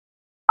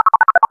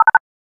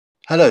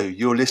Hello,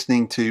 you're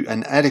listening to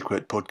an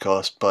Adequate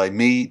podcast by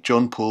me,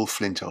 John Paul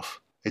Flintoff.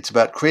 It's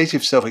about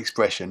creative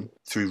self-expression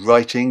through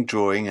writing,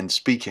 drawing and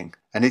speaking,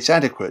 and it's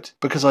adequate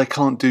because I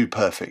can't do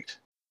perfect.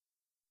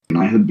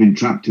 I had been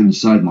trapped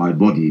inside my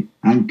body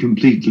and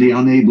completely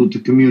unable to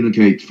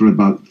communicate for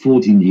about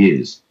 14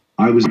 years.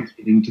 I was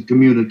beginning to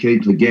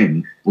communicate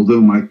again,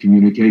 although my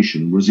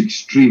communication was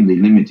extremely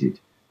limited.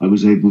 I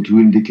was able to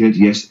indicate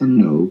yes and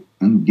no,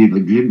 and give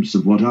a glimpse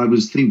of what I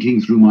was thinking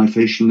through my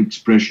facial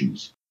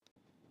expressions.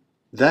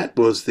 That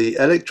was the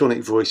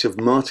electronic voice of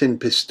Martin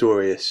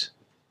Pistorius.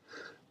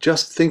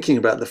 Just thinking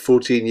about the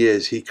 14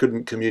 years he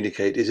couldn't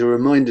communicate is a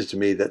reminder to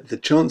me that the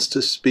chance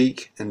to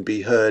speak and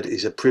be heard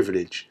is a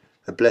privilege,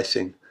 a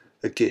blessing,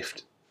 a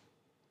gift.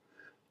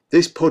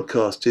 This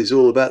podcast is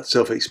all about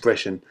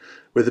self-expression,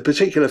 with a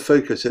particular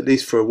focus, at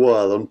least for a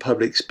while, on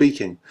public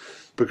speaking,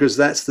 because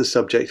that's the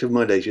subject of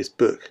my latest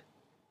book.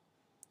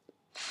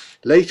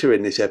 Later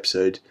in this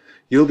episode,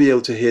 you'll be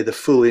able to hear the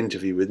full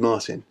interview with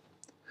Martin.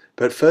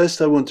 But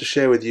first I want to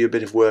share with you a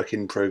bit of work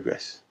in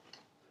progress.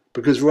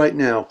 Because right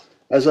now,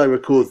 as I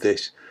record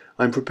this,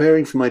 I'm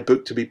preparing for my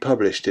book to be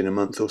published in a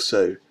month or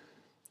so.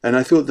 And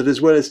I thought that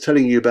as well as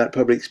telling you about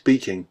public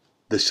speaking,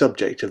 the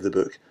subject of the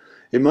book,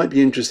 it might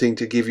be interesting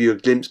to give you a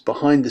glimpse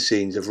behind the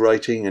scenes of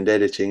writing and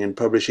editing and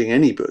publishing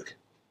any book.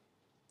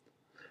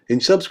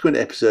 In subsequent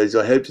episodes,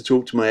 I hope to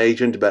talk to my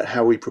agent about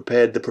how we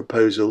prepared the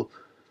proposal,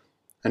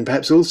 and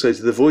perhaps also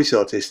to the voice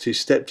artist who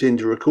stepped in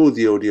to record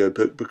the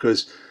audiobook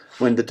because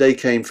when the day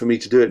came for me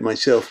to do it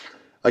myself,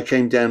 I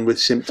came down with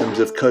symptoms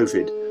of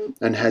COVID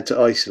and had to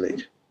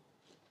isolate.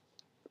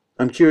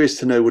 I'm curious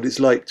to know what it's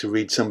like to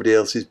read somebody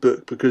else's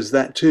book, because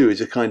that too is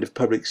a kind of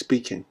public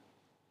speaking.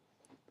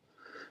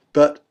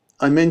 But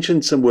I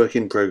mentioned some work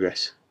in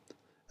progress.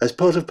 As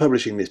part of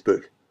publishing this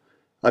book,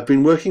 I've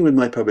been working with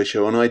my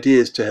publisher on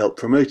ideas to help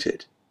promote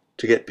it,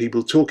 to get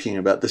people talking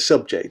about the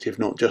subject, if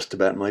not just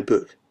about my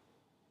book.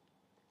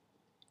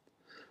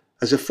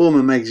 As a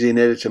former magazine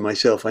editor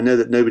myself, I know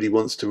that nobody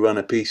wants to run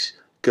a piece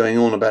going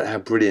on about how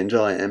brilliant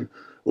I am,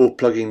 or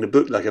plugging the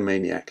book like a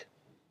maniac.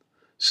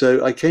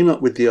 So I came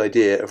up with the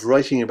idea of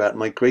writing about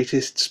my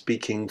greatest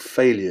speaking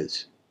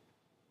failures.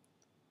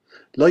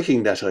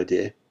 Liking that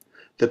idea,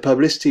 the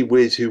publicity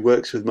whiz who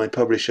works with my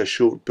publisher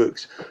Short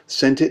Books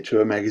sent it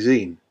to a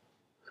magazine.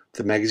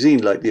 The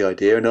magazine liked the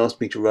idea and asked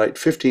me to write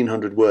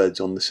 1,500 words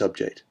on the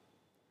subject.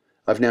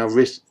 I've now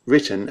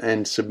written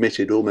and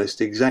submitted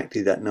almost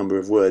exactly that number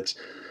of words,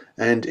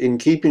 and in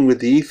keeping with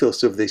the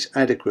ethos of this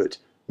adequate,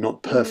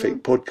 not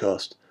perfect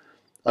podcast,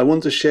 I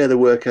want to share the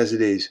work as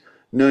it is,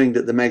 knowing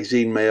that the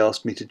magazine may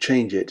ask me to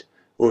change it,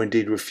 or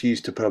indeed refuse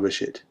to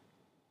publish it.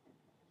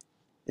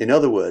 In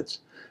other words,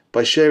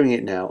 by sharing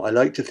it now, I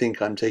like to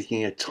think I'm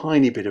taking a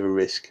tiny bit of a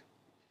risk.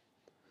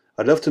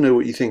 I'd love to know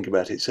what you think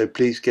about it, so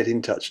please get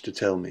in touch to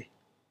tell me.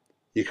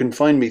 You can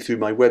find me through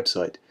my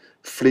website,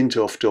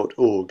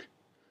 flintoff.org,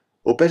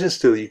 or better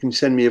still, you can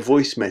send me a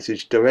voice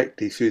message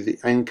directly through the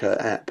Anchor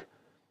app,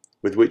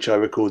 with which I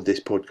record this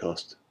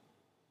podcast.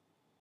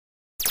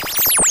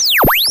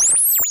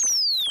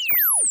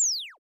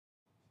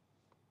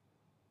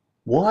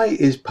 Why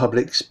is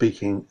public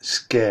speaking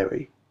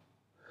scary?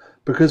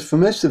 Because for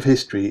most of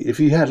history, if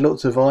you had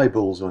lots of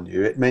eyeballs on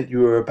you, it meant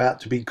you were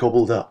about to be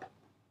gobbled up.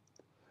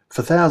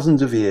 For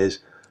thousands of years,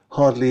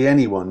 hardly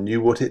anyone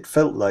knew what it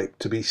felt like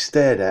to be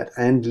stared at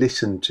and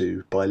listened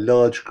to by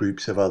large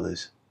groups of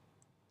others.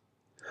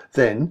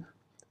 Then,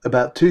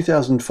 about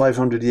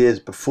 2,500 years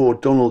before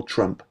Donald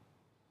Trump,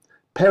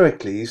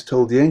 Pericles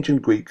told the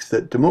ancient Greeks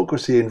that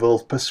democracy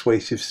involved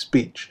persuasive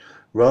speech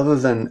rather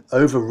than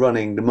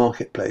overrunning the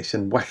marketplace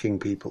and whacking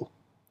people.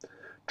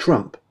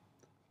 Trump,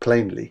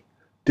 plainly,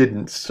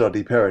 didn't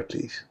study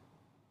Pericles.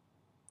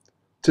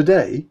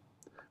 Today,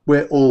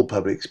 we're all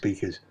public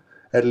speakers,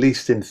 at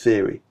least in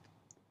theory.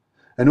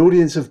 An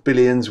audience of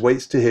billions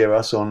waits to hear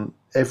us on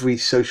every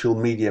social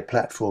media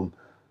platform.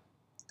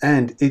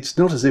 And it's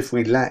not as if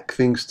we lack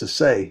things to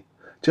say.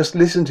 Just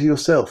listen to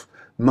yourself,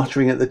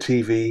 muttering at the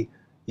TV,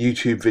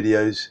 YouTube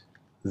videos,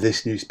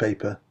 this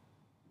newspaper.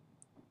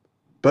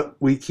 But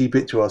we keep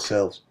it to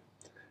ourselves,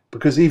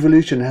 because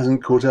evolution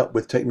hasn't caught up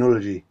with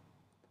technology.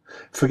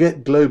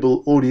 Forget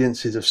global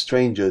audiences of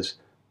strangers.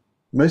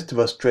 Most of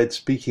us dread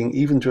speaking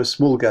even to a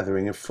small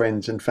gathering of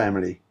friends and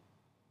family.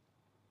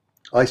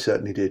 I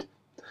certainly did,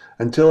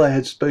 until I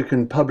had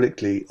spoken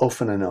publicly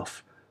often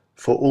enough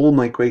for all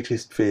my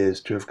greatest fears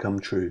to have come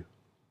true.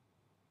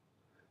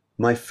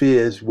 My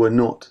fears were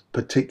not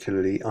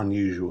particularly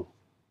unusual.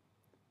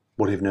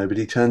 What if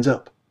nobody turns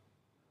up?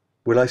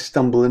 Will I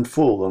stumble and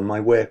fall on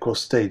my way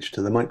across stage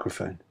to the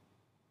microphone?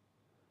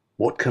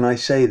 What can I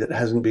say that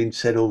hasn't been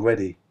said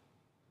already?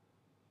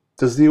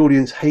 Does the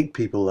audience hate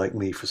people like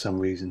me for some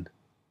reason?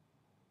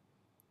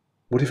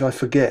 What if I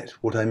forget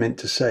what I meant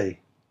to say?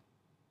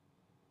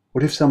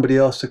 What if somebody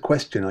asks a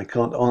question I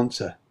can't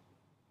answer?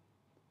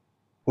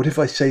 What if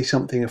I say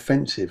something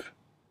offensive?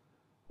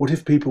 What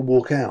if people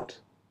walk out?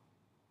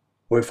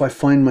 Or if I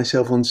find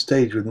myself on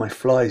stage with my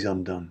flies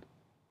undone?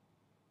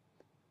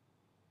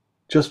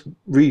 Just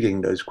reading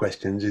those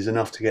questions is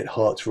enough to get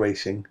hearts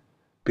racing,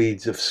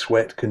 beads of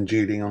sweat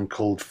congealing on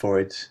cold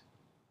foreheads.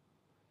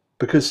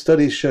 Because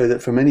studies show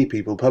that for many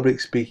people, public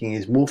speaking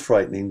is more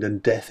frightening than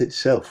death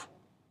itself.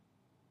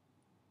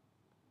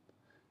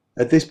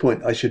 At this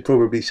point, I should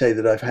probably say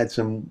that I've had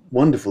some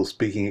wonderful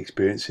speaking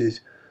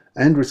experiences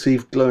and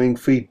received glowing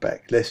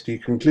feedback, lest you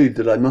conclude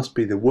that I must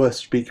be the worst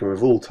speaker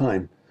of all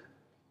time.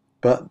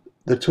 But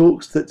the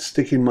talks that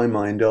stick in my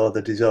mind are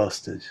the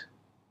disasters.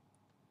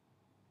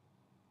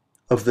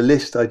 Of the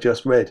list I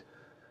just read,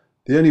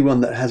 the only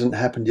one that hasn't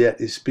happened yet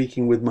is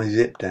speaking with my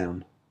zip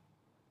down.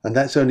 And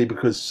that's only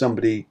because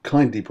somebody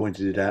kindly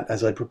pointed it out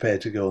as I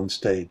prepared to go on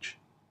stage.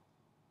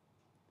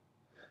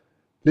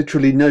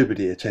 Literally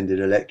nobody attended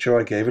a lecture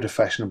I gave at a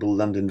fashionable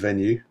London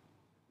venue,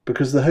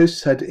 because the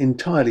hosts had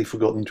entirely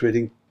forgotten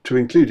to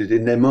include it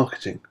in their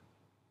marketing.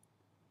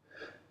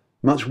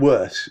 Much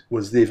worse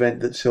was the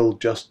event that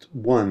sold just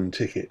one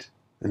ticket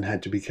and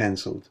had to be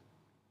cancelled.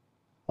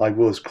 I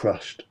was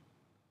crushed.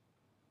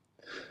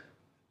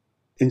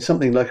 In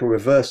something like a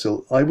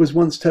reversal, I was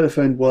once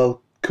telephoned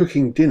while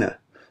cooking dinner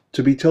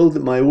to be told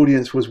that my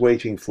audience was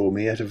waiting for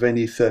me at a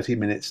venue 30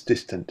 minutes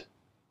distant.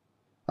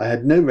 I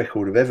had no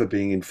record of ever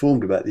being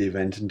informed about the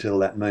event until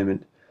that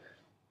moment,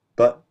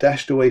 but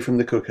dashed away from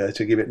the cooker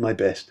to give it my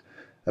best,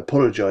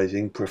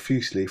 apologising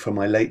profusely for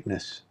my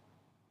lateness.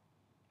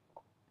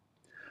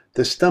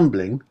 The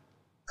stumbling,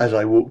 as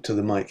I walked to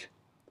the mic,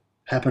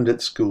 happened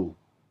at school.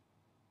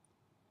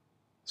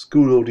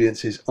 School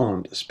audiences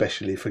aren't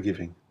especially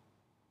forgiving.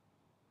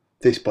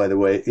 This, by the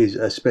way, is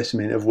a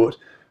specimen of what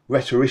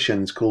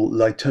rhetoricians call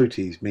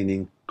litotes,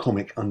 meaning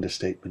comic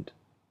understatement.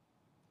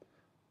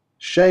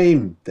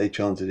 "Shame," they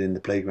chanted in the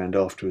playground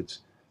afterwards.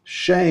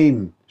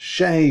 "Shame,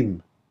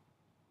 shame."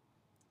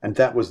 And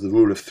that was the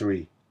rule of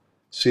three.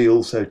 See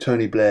also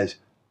Tony Blair's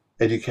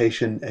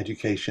education,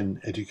 education,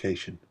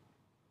 education.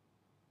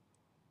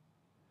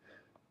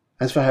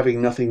 As for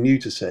having nothing new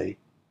to say,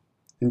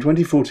 in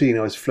 2014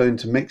 I was flown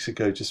to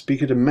Mexico to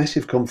speak at a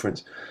massive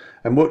conference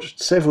and watched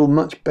several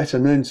much better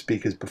known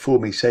speakers before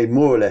me say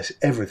more or less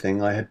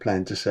everything I had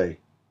planned to say.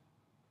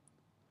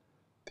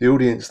 The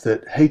audience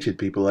that hated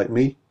people like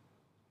me,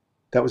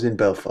 that was in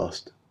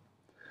Belfast.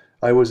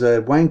 I was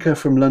a wanker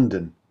from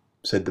London,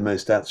 said the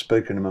most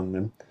outspoken among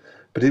them,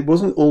 but it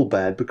wasn't all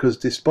bad because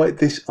despite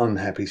this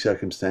unhappy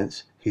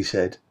circumstance, he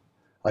said,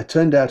 I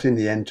turned out in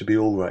the end to be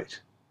all right.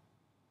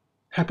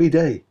 Happy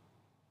day.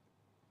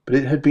 But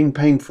it had been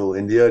painful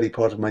in the early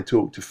part of my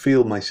talk to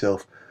feel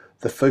myself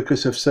the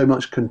focus of so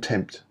much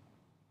contempt.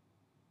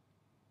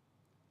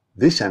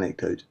 This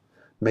anecdote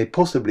may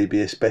possibly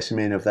be a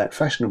specimen of that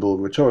fashionable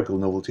rhetorical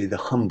novelty, the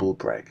humble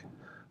brag,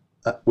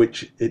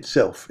 which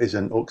itself is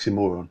an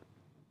oxymoron.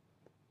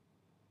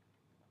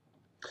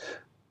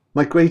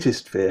 My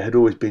greatest fear had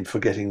always been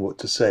forgetting what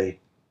to say.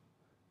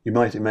 You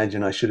might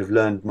imagine I should have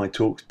learned my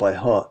talks by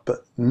heart,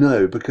 but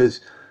no, because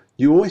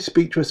you always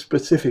speak to a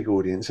specific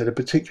audience at a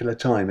particular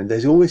time, and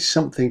there's always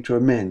something to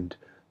amend,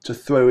 to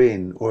throw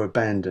in or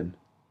abandon.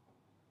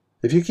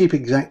 If you keep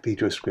exactly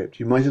to a script,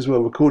 you might as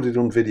well record it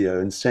on video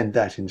and send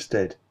that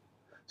instead.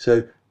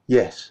 So,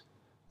 yes,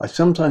 I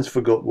sometimes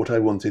forgot what I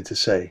wanted to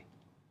say,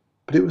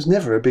 but it was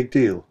never a big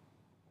deal.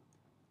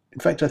 In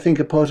fact, I think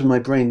a part of my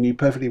brain knew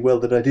perfectly well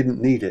that I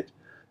didn't need it,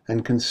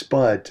 and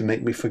conspired to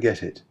make me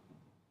forget it.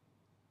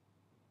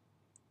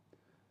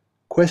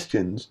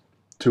 Questions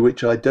to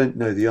which I don't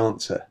know the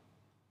answer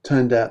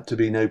turned out to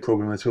be no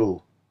problem at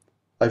all.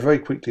 I very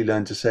quickly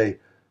learned to say,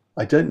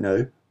 I don't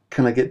know,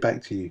 can I get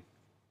back to you?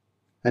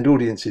 And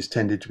audiences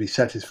tended to be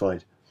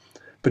satisfied.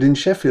 But in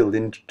Sheffield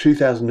in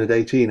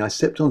 2018, I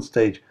stepped on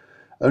stage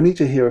only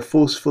to hear a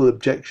forceful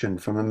objection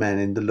from a man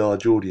in the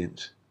large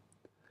audience.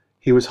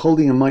 He was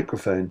holding a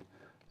microphone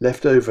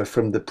left over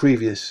from the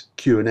previous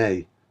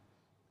Q&A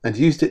and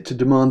used it to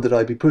demand that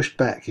I be pushed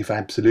back, if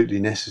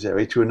absolutely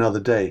necessary, to another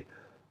day,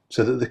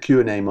 so that the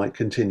Q&A might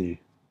continue.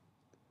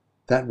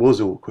 That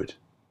was awkward,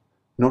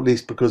 not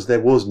least because there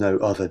was no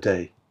other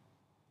day.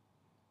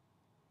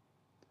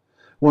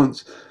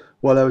 Once,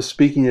 while I was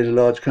speaking at a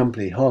large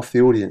company, half the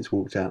audience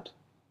walked out.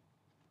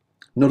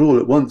 Not all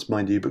at once,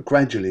 mind you, but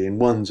gradually in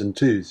ones and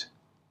twos.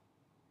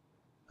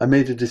 I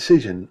made a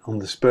decision on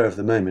the spur of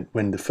the moment,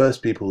 when the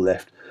first people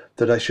left,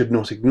 that I should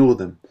not ignore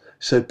them.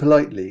 So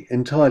politely,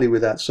 entirely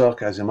without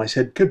sarcasm, I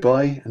said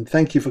goodbye and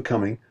thank you for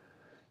coming,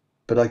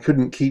 but I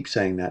couldn't keep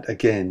saying that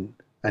again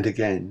and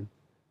again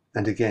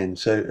and again,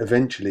 so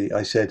eventually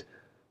I said,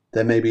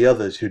 there may be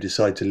others who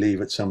decide to leave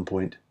at some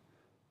point.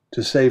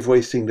 To save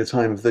wasting the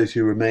time of those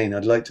who remain,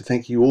 I'd like to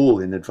thank you all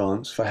in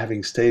advance for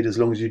having stayed as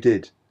long as you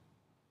did.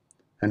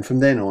 And from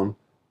then on,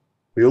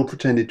 we all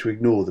pretended to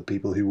ignore the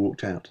people who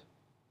walked out.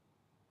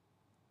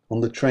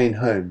 On the train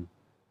home,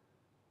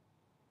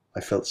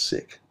 I felt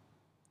sick.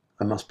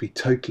 I must be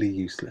totally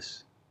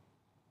useless.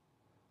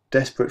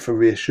 Desperate for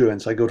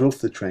reassurance, I got off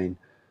the train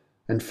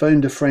and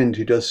phoned a friend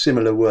who does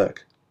similar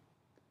work.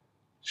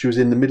 She was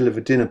in the middle of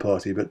a dinner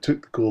party, but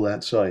took the call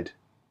outside.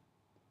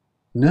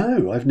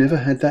 No, I've never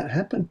had that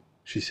happen,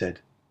 she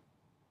said.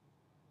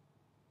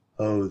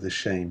 Oh, the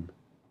shame.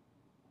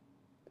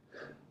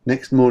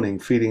 Next morning,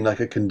 feeling like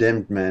a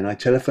condemned man, I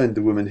telephoned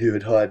the woman who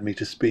had hired me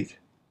to speak.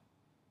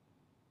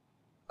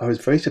 I was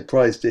very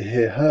surprised to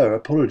hear her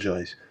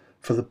apologise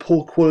for the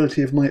poor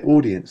quality of my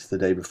audience the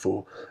day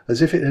before,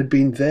 as if it had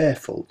been their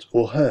fault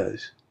or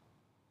hers.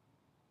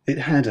 It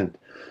hadn't,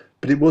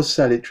 but it was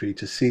salutary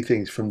to see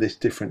things from this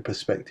different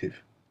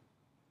perspective.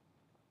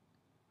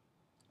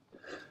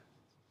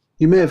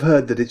 You may have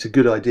heard that it's a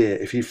good idea,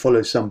 if you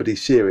follow somebody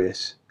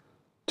serious,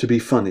 to be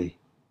funny,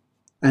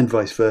 and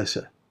vice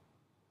versa.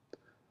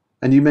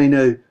 And you may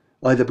know,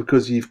 either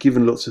because you've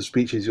given lots of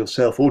speeches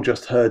yourself or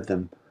just heard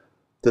them,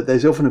 that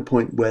there's often a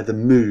point where the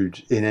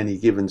mood in any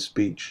given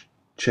speech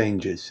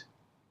changes.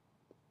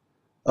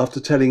 After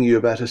telling you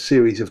about a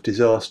series of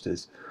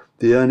disasters,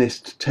 the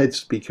earnest TED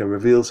speaker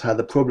reveals how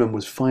the problem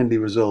was finally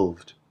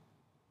resolved.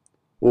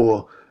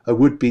 Or a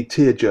would-be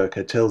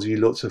tearjerker tells you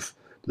lots of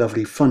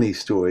lovely funny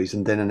stories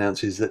and then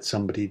announces that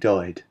somebody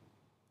died.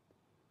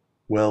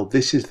 Well,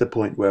 this is the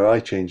point where I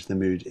change the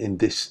mood in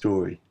this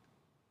story.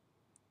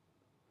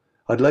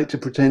 I'd like to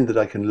pretend that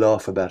I can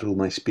laugh about all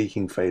my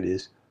speaking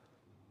failures,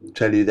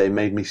 tell you they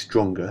made me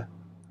stronger.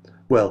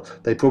 Well,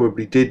 they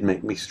probably did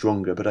make me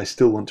stronger, but I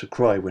still want to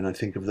cry when I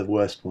think of the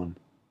worst one.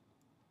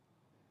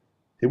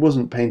 It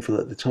wasn't painful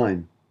at the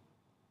time.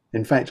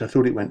 In fact, I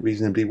thought it went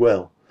reasonably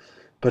well.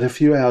 But a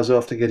few hours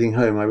after getting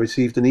home, I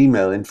received an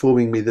email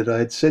informing me that I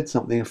had said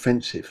something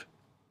offensive.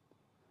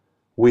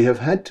 "We have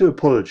had to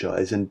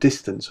apologise and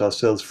distance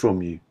ourselves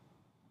from you."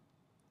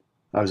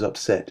 I was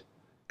upset,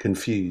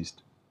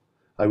 confused.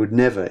 I would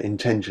never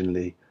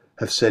intentionally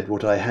have said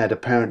what I had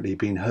apparently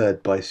been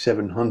heard by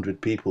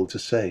 700 people to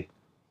say.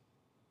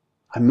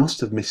 I must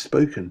have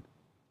misspoken.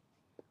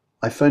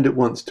 I phoned at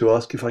once to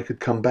ask if I could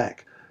come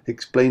back,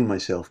 explain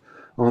myself,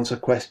 answer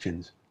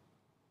questions,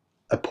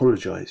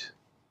 apologise.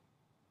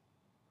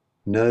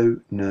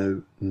 No,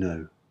 no,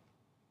 no,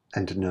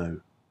 and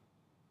no.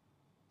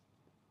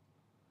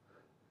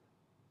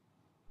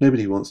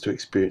 Nobody wants to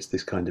experience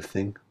this kind of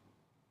thing,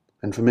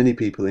 and for many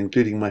people,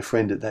 including my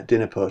friend at that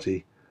dinner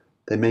party,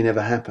 they may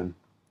never happen.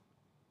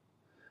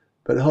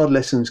 But hard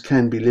lessons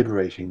can be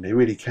liberating, they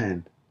really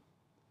can.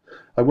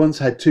 I once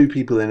had 2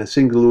 people in a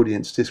single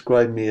audience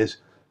describe me as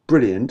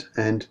brilliant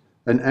and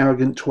an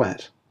arrogant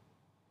twat.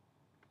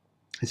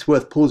 It's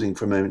worth pausing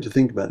for a moment to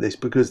think about this,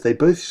 because they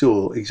both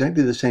saw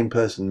exactly the same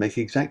person make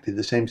exactly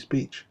the same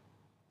speech.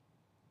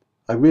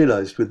 I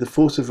realised with the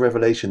force of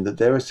revelation that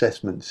their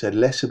assessment said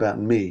less about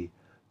me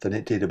than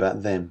it did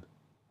about them.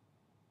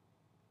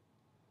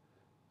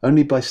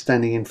 Only by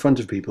standing in front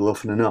of people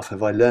often enough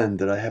have I learned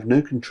that I have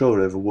no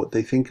control over what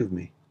they think of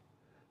me.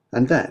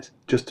 And that,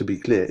 just to be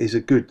clear, is a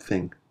good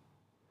thing.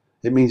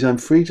 It means I'm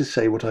free to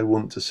say what I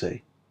want to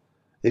say.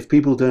 If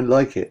people don't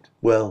like it,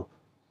 well,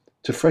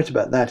 to fret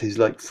about that is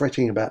like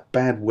fretting about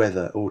bad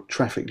weather or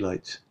traffic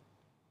lights.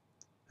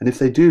 And if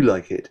they do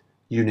like it,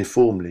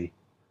 uniformly,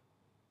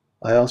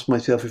 I ask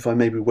myself if I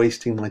may be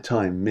wasting my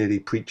time merely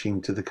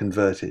preaching to the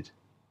converted.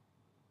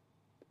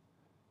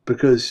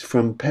 Because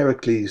from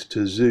Pericles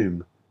to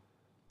Zoom,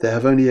 there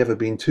have only ever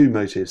been 2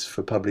 motives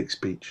for public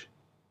speech: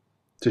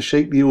 to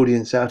shake the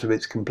audience out of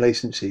its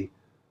complacency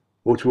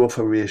or to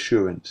offer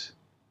reassurance.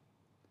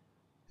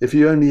 If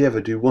you only ever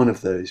do one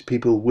of those,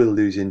 people will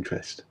lose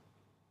interest.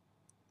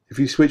 If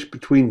you switch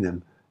between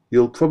them,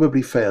 you'll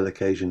probably fail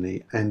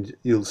occasionally, and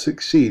you'll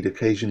succeed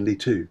occasionally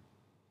too.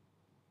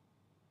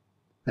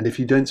 And if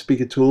you don't speak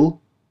at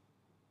all,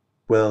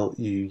 well,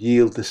 you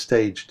yield the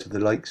stage to the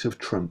likes of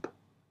Trump.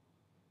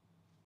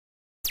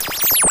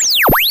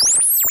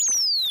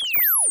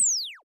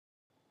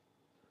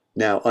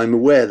 Now, I'm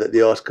aware that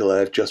the article I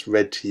have just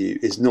read to you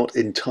is not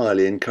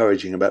entirely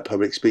encouraging about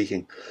public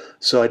speaking,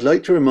 so I'd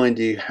like to remind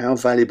you how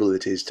valuable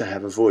it is to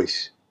have a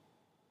voice,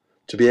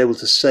 to be able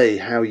to say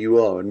how you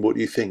are and what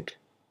you think.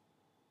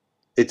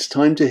 It's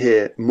time to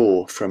hear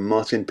more from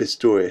Martin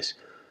Pistorius,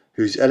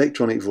 whose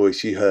electronic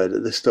voice you heard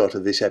at the start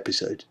of this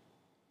episode.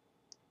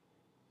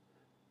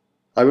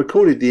 I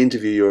recorded the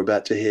interview you're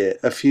about to hear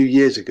a few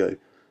years ago,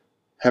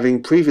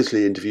 having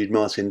previously interviewed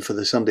Martin for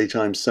the Sunday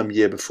Times some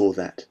years before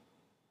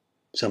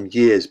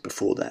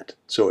that.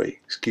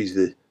 Sorry, excuse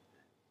the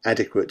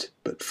adequate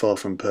but far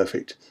from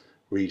perfect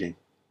reading.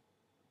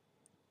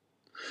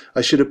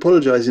 I should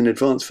apologise in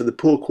advance for the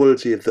poor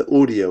quality of the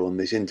audio on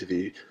this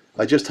interview.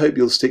 I just hope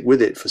you'll stick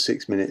with it for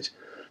 6 minutes,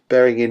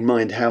 bearing in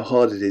mind how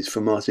hard it is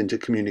for Martin to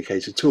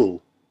communicate at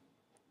all.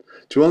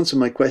 To answer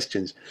my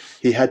questions,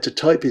 he had to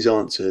type his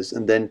answers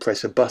and then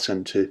press a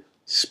button to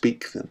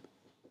speak them.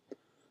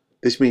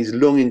 This means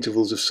long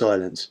intervals of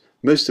silence,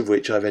 most of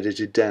which I've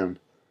edited down.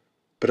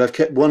 But I've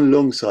kept one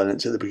long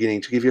silence at the beginning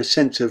to give you a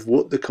sense of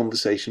what the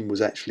conversation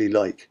was actually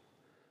like.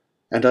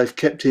 And I've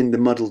kept in the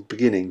muddled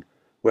beginning,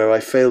 where I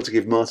failed to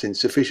give Martin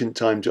sufficient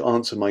time to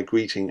answer my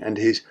greeting, and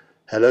his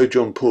 "Hello,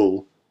 John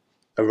Paul"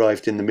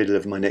 arrived in the middle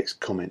of my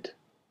next comment.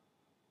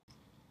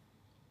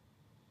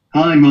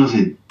 Hi,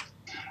 Martin.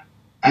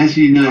 As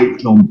you know,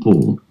 John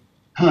Paul.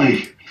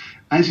 Hi.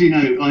 As you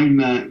know, I'm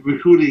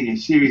recording a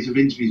series of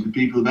interviews with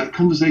people about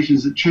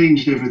conversations that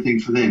changed everything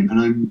for them, and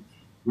I'm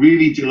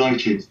really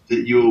delighted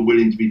that you're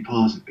willing to be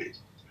part of it.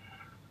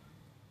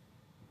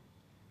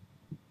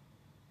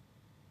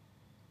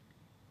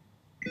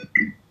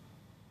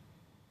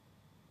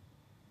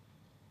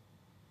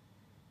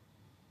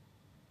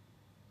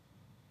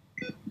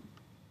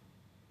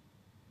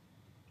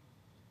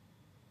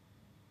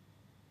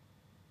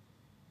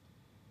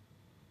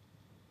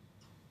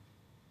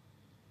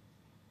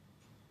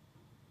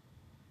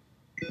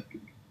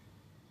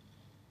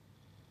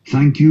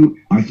 Thank you.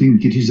 I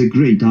think it is a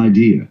great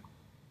idea.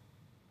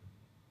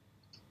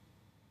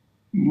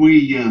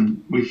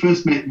 We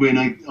first met when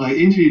I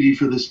interviewed you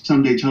for the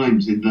Sunday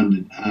Times in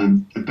London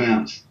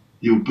about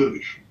your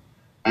book,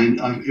 and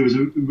it was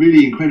a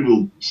really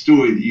incredible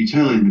story that you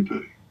tell in the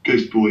book,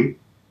 Ghost Boy,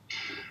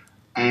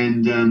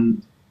 and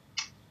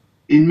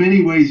in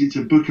many ways it's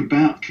a book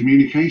about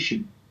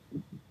communication.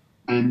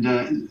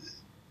 And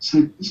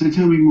so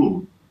tell me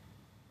more.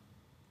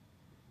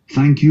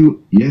 Thank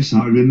you. Yes,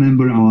 I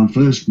remember our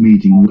first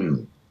meeting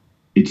well.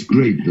 It's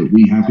great that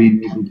we have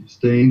been able to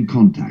stay in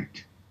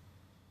contact.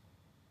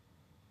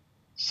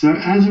 So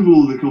out of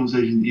all the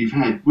conversations that you've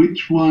had,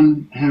 which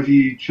one have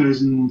you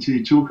chosen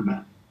to talk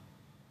about?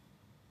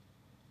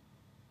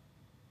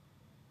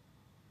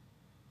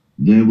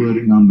 There were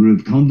a number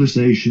of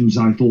conversations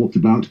I thought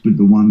about, but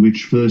the one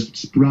which first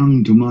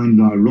sprung to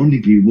mind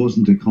ironically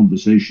wasn't a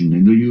conversation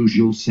in the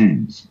usual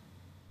sense.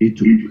 It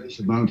took place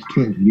about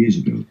 12 years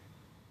ago.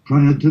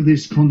 Prior to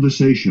this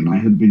conversation, I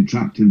had been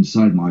trapped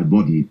inside my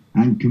body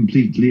and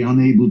completely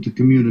unable to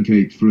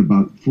communicate for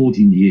about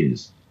 14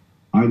 years.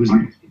 I was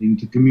beginning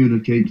to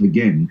communicate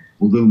again,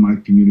 although my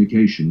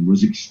communication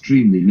was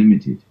extremely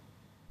limited.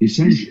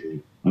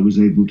 Essentially, I was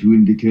able to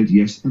indicate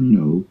yes and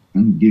no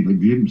and give a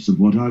glimpse of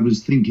what I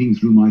was thinking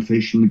through my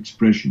facial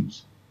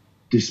expressions.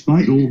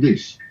 Despite all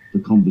this, the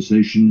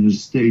conversation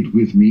has stayed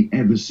with me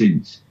ever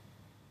since.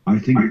 I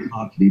think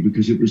partly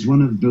because it was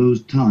one of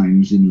those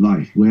times in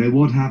life where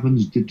what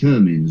happens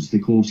determines the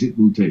course it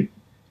will take,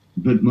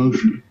 but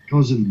mostly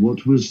because of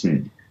what was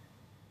said.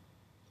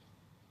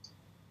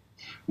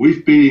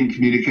 We've been in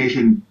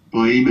communication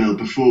by email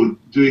before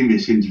doing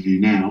this interview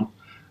now,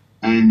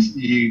 and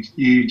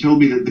you told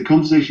me that the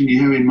conversation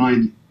you have in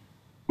mind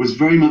was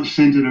very much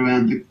centered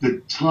around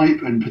the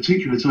type and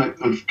particular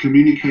type of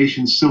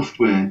communication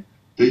software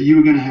that you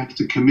were going to have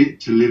to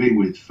commit to living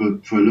with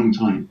for a long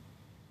time.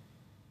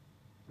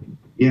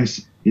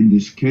 Yes, in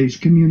this case,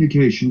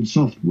 communication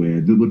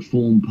software that would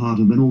form part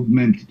of an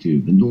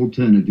augmentative and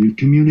alternative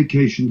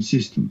communication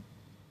system.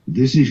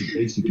 This is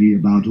basically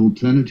about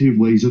alternative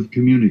ways of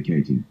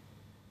communicating.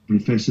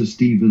 Professor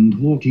Stephen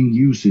Hawking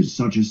uses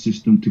such a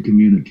system to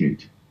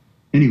communicate.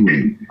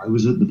 Anyway, I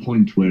was at the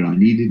point where I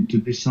needed to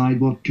decide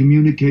what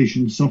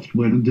communication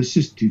software and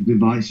assistive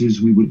devices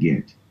we would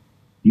get.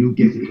 You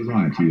get a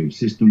variety of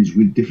systems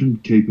with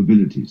different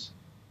capabilities.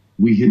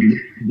 We had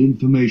limited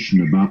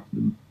information about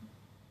them.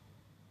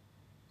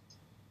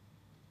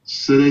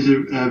 So there's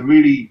a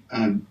really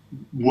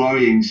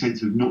worrying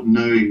sense of not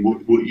knowing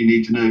what you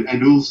need to know.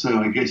 And also,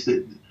 I guess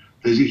that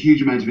there's a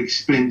huge amount of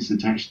expense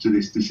attached to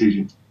this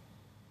decision.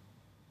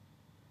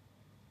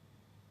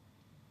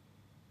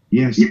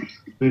 Yes,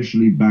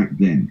 especially back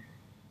then.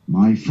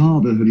 My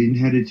father had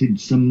inherited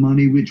some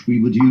money which we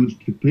would use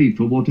to pay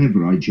for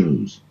whatever I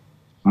chose.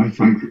 I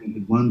felt I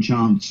had one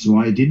chance, so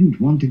I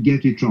didn't want to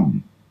get it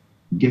wrong.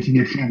 Getting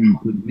it wrong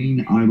could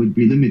mean I would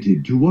be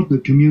limited to what the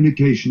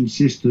communication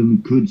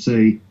system could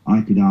say.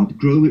 I could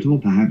outgrow it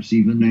or perhaps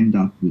even end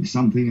up with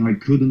something I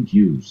couldn't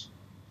use.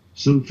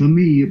 So for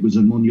me it was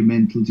a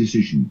monumental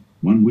decision,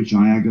 one which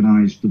I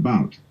agonized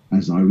about,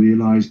 as I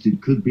realized it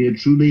could be a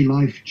truly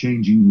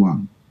life-changing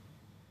one.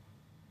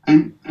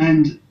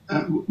 And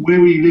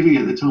where were you living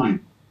at the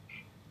time?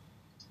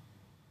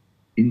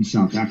 In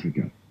South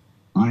Africa.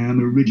 I am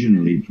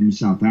originally from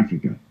South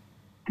Africa.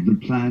 The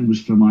plan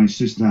was for my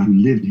sister, who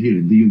lived here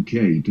in the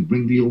UK, to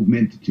bring the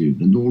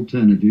augmentative and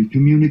alternative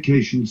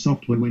communication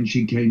software when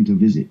she came to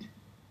visit.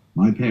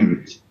 My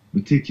parents,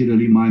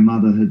 particularly my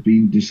mother, had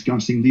been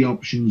discussing the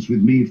options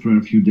with me for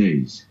a few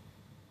days,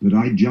 but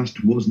I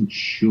just wasn't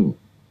sure.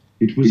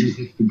 It was as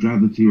if the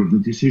gravity of the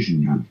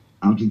decision had,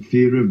 out of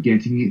fear of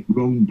getting it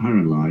wrong,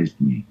 paralyzed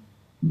me.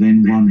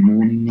 Then one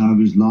morning I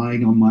was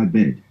lying on my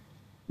bed.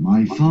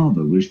 My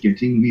father was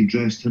getting me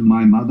dressed and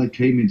my mother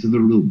came into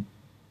the room.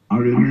 I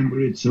remember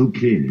it so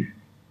clearly.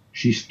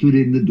 She stood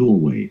in the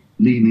doorway,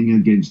 leaning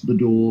against the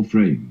door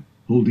frame,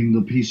 holding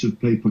the piece of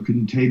paper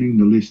containing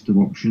the list of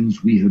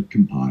options we had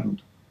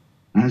compiled.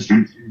 As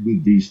you do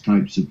with these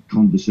types of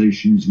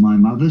conversations, my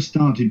mother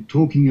started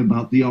talking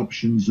about the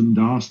options and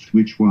asked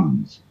which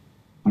ones.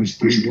 I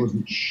still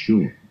wasn't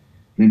sure.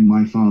 Then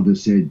my father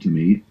said to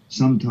me,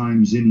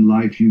 sometimes in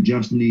life you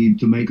just need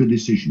to make a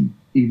decision,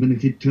 even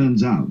if it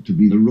turns out to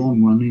be the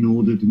wrong one, in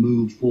order to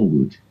move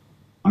forward.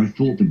 I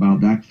thought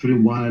about that for a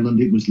while, and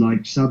it was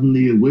like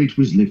suddenly a weight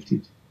was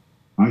lifted.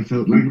 I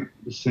felt like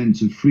a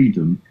sense of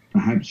freedom,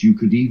 perhaps you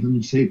could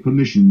even say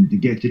permission to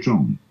get it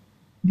wrong.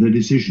 The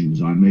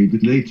decisions I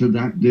made later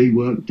that day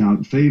worked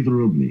out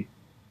favorably.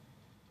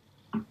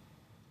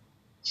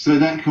 So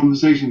that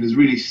conversation has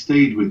really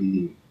stayed with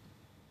you?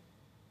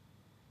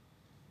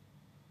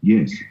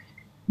 Yes.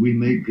 We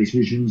make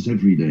decisions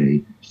every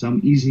day,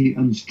 some easy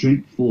and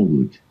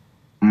straightforward.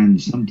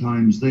 And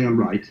sometimes they are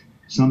right,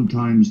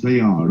 sometimes they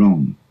are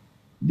wrong.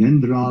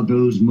 Then there are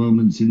those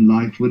moments in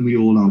life when we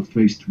all are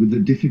faced with a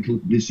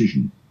difficult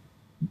decision.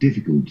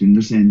 Difficult in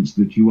the sense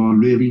that you are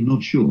really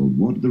not sure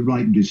what the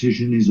right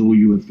decision is, or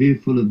you are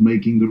fearful of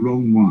making the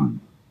wrong one.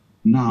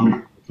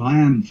 Now, If I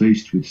am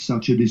faced with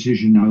such a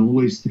decision, I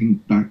always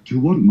think back to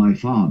what my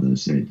father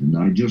said, and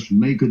I just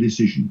make a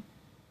decision,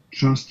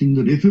 trusting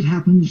that if it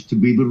happens to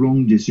be the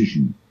wrong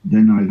decision,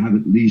 then I have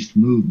at least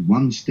moved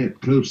one step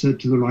closer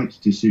to the right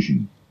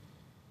decision.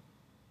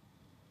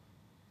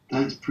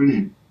 That's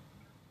brilliant.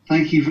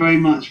 Thank you very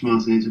much,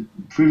 Martin. It's a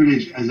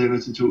privilege as ever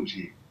to talk to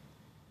you.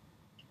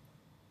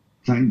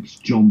 Thanks,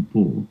 John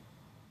Paul.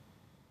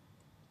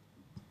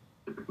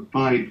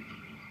 Bye.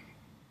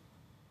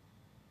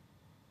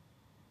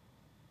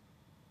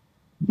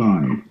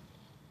 Bye.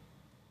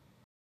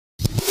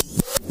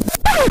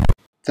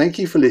 Thank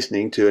you for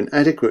listening to an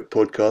adequate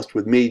podcast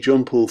with me,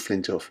 John Paul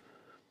Flintoff.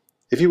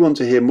 If you want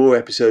to hear more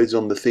episodes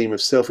on the theme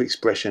of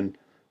self-expression,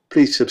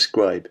 please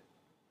subscribe.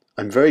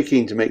 I'm very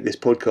keen to make this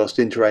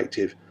podcast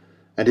interactive,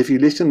 and if you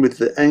listen with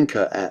the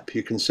Anchor app,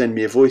 you can send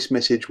me a voice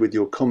message with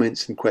your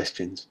comments and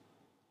questions.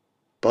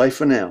 Bye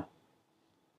for now.